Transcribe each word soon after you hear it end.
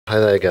Hi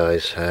there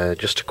guys,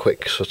 just a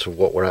quick sort of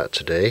what we're at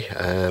today.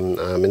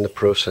 I'm in the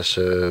process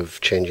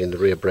of changing the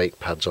rear brake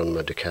pads on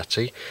my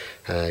Ducati,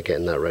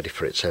 getting that ready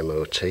for its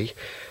MOT.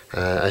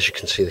 As you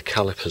can see, the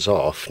caliper's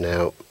off.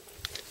 Now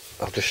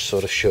I'll just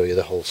sort of show you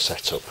the whole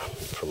setup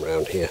from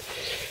around here.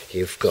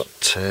 You've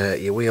got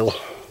your wheel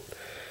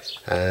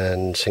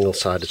and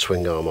single-sided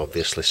swing arm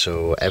obviously,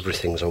 so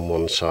everything's on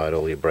one side,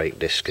 all your brake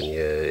disc and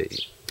your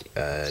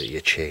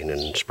chain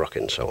and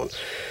sprocket and so on.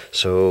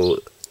 So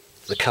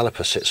the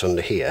caliper sits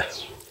under here.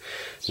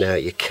 Now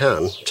you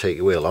can take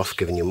your wheel off,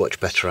 giving you much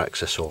better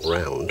access all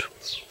round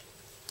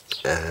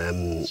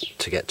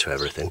to get to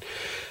everything,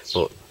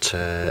 but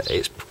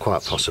it's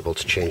quite possible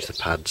to change the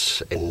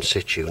pads in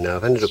situ. Now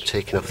I've ended up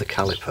taking off the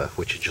caliper,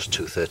 which is just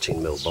two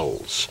 13mm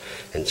bolts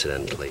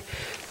incidentally,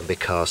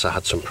 because I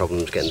had some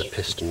problems getting the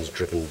pistons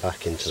driven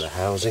back into the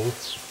housing.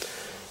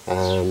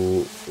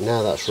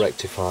 Now that's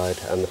rectified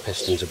and the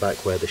pistons are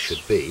back where they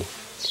should be.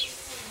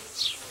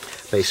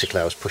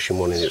 Basically I was pushing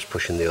one and it was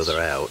pushing the other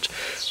out,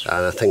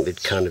 and I think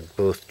they'd kind of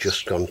both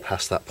just gone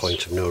past that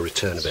point of no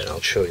return a bit.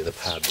 I'll show you the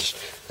pads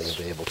and you'll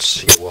be able to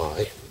see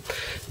why.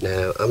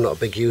 Now I'm not a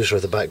big user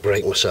of the back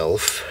brake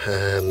myself,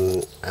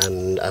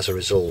 and as a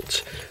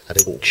result I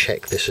didn't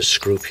check this as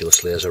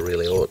scrupulously as I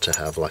really ought to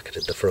have, like I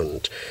did the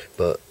front,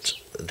 but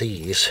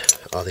these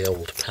are the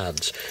old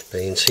pads. Now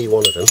you can see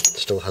one of them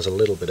still has a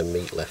little bit of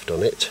meat left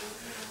on it,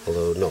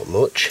 although not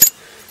much,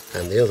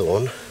 and the other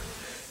one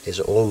is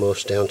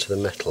almost down to the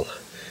metal.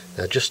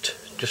 Now just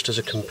as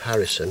a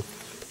comparison,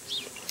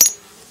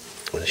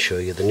 I'm going to show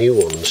you the new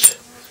ones.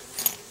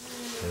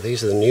 Now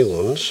these are the new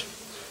ones.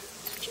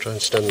 Let's try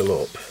and stand them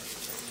up.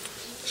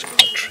 It's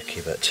quite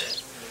tricky, but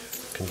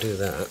I can do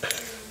that,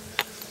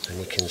 and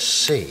you can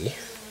see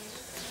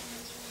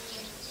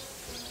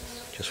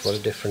just what a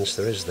difference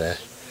there is there.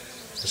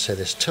 As I say,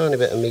 there's a tiny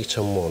bit of meat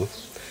on one,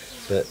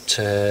 but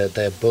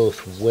they're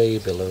both way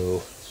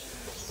below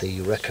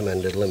the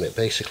recommended limit.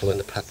 Basically when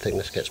the pad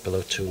thickness gets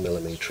below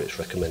 2mm, it's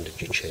recommended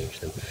you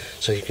change them.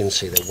 So you can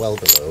see they're well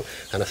below,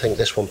 and I think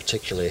this one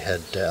particularly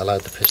had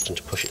allowed the piston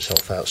to push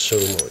itself out so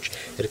much.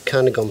 It had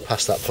kind of gone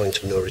past that point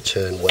of no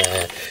return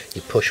where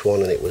you push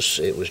one and it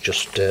was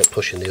just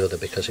pushing the other,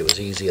 because it was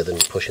easier than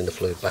pushing the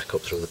fluid back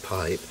up through the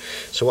pipe.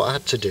 So what I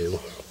had to do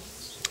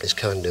is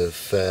kind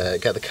of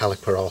get the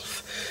caliper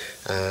off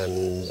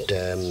and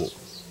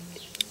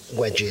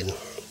wedge in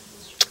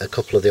a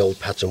couple of the old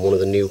pads and one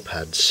of the new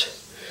pads.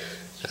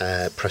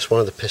 Press one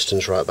of the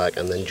pistons right back,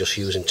 and then just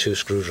using two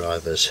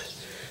screwdrivers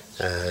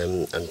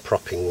and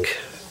propping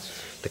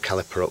the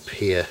caliper up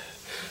here,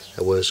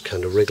 I was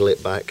kind of wriggle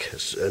it back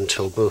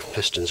until both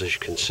pistons, as you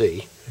can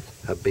see,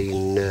 have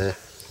been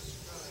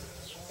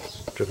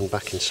driven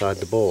back inside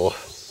the bore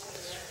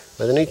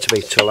where they need to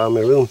be to allow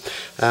me room.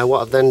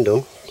 What I've then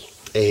done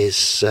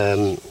is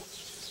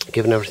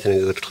given everything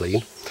a good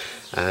clean,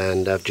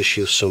 and I've just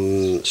used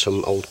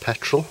some old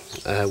petrol,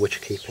 which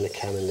I keep in a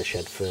can in the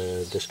shed for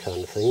this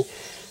kind of thing,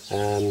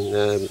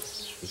 and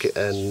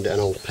an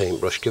old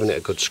paintbrush, giving it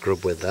a good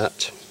scrub with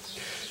that.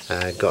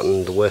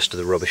 Gotten the worst of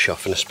the rubbish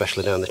off, and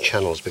especially down the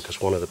channels, because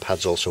one of the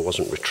pads also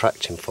wasn't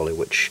retracting fully,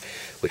 which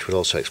would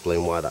also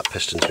explain why that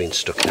piston's been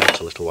stuck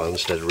out a little while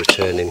instead of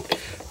returning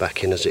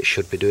back in as it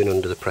should be doing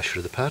under the pressure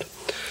of the pad.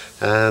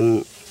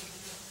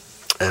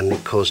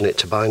 And causing it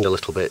to bind a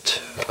little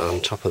bit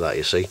on top of that,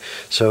 you see.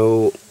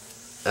 So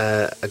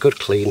a good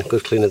clean of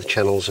the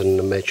channels,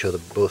 and made sure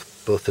that both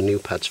the new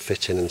pads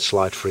fit in and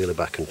slide freely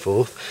back and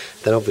forth.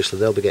 Then obviously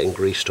they'll be getting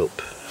greased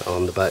up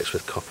on the backs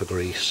with copper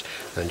grease,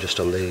 and just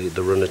on the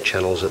runner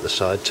channels at the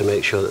side to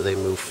make sure that they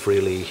move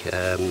freely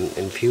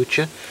in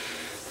future.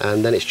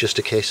 And then it's just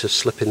a case of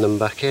slipping them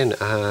back in,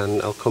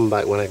 and I'll come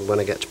back when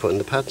I get to putting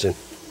the pads in.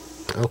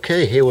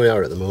 Okay, here we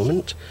are at the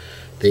moment.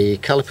 The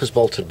caliper's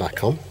bolted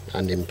back on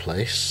and in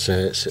place.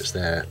 It sits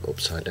there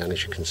upside down,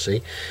 as you can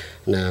see.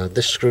 Now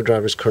this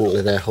screwdriver is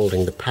currently there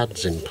holding the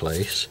pads in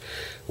place,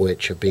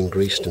 which have been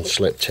greased and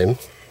slipped in,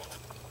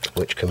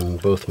 which can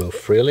both move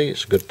freely.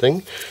 It's a good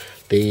thing.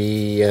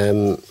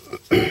 The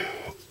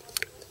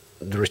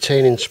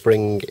retaining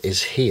spring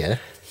is here.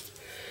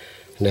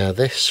 Now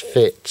this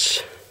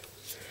fits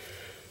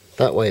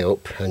that way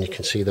up, and you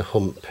can see the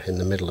hump in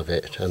the middle of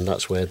it, and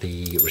that's where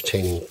the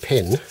retaining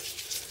pin,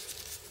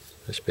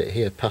 this bit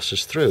here,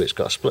 passes through. It's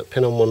got a split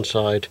pin on one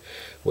side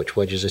which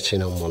wedges it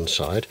in on one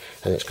side,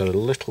 and it's got a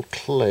little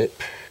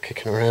clip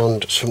kicking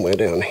around somewhere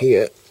down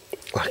here,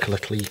 like a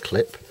little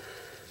E-clip.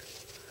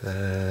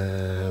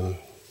 There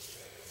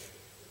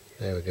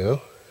we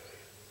go,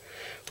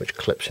 which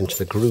clips into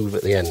the groove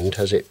at the end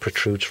as it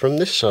protrudes from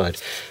this side.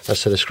 As I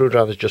said, the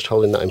screwdriver is just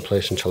holding that in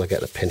place until I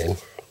get the pin in.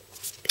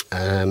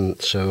 And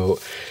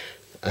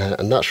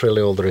that's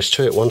really all there is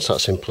to it. Once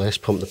that's in place,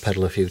 pump the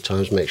pedal a few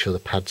times, make sure the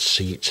pads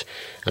seat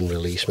and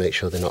release, make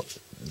sure they're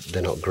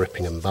not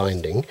gripping and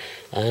binding,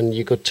 and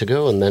you're good to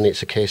go. And then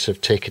it's a case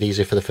of take it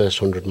easy for the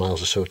first 100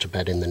 miles or so to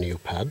bed in the new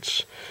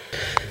pads.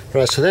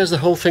 Right, so there's the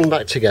whole thing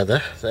back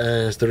together.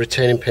 There's the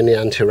retaining pin, the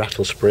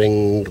anti-rattle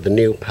spring, the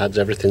new pads,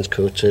 everything's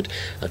coated.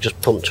 I've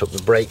just pumped up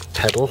the brake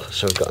pedal,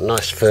 so I've got a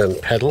nice firm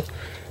pedal,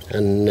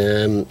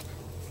 and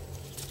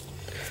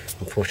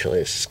Unfortunately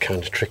it's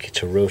kind of tricky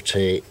to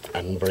rotate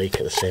and brake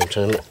at the same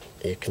time.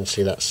 You can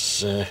see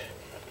that's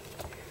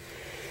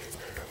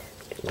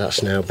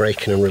now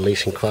braking and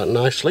releasing quite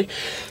nicely.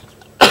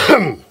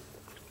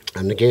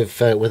 And to give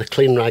with a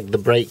clean rag the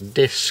brake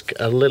disc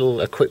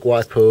a quick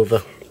wipe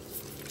over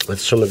with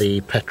some of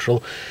the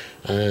petrol,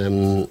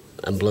 and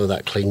blow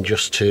that clean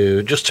just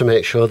to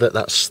make sure that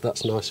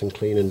that's nice and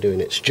clean and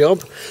doing its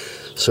job.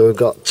 So we've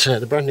got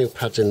the brand new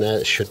pads in there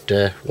that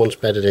should, once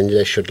bedded in,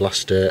 they should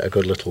last a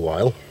good little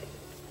while.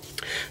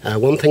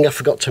 One thing I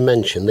forgot to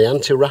mention, the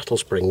anti-rattle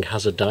spring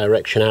has a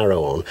direction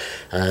arrow on,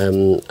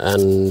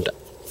 and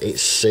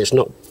it's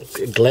not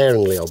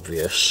glaringly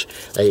obvious,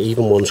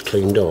 even once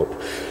cleaned up.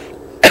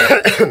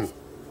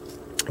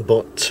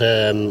 But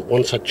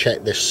once I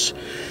checked this,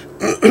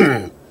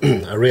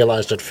 I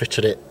realised I'd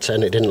fitted it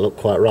and it didn't look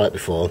quite right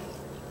before.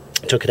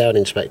 Took it out and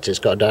inspected. It's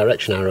got a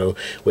direction arrow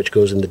which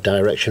goes in the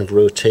direction of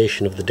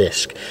rotation of the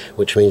disc,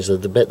 which means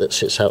that the bit that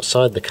sits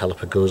outside the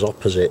caliper goes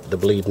opposite the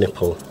bleed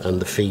nipple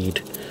and the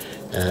feed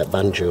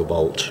banjo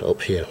bolt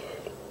up here.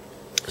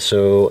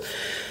 So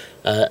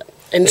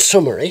in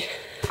summary,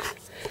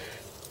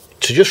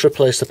 to just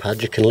replace the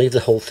pad, you can leave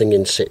the whole thing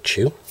in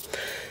situ,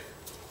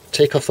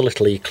 take off the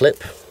little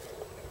E-clip,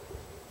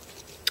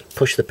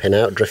 push the pin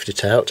out, drift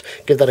it out,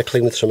 give that a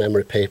clean with some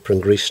emery paper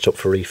and grease it up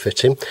for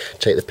refitting.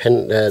 Take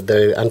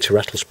the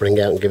anti-rattle spring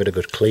out and give it a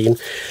good clean.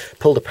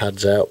 Pull the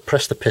pads out,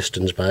 press the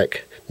pistons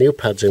back, new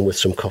pads in with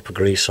some copper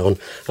grease on,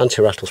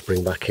 anti-rattle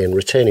spring back in,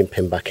 retaining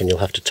pin back in. You'll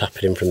have to tap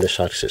it in from this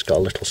side because it's got a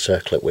little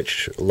circlip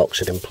which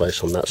locks it in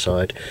place on that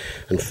side,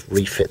 and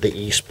refit the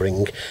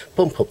E-spring,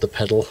 bump up the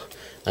pedal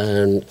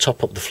and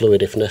top up the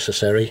fluid if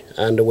necessary,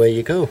 and away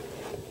you go.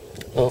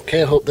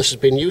 Okay, I hope this has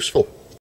been useful.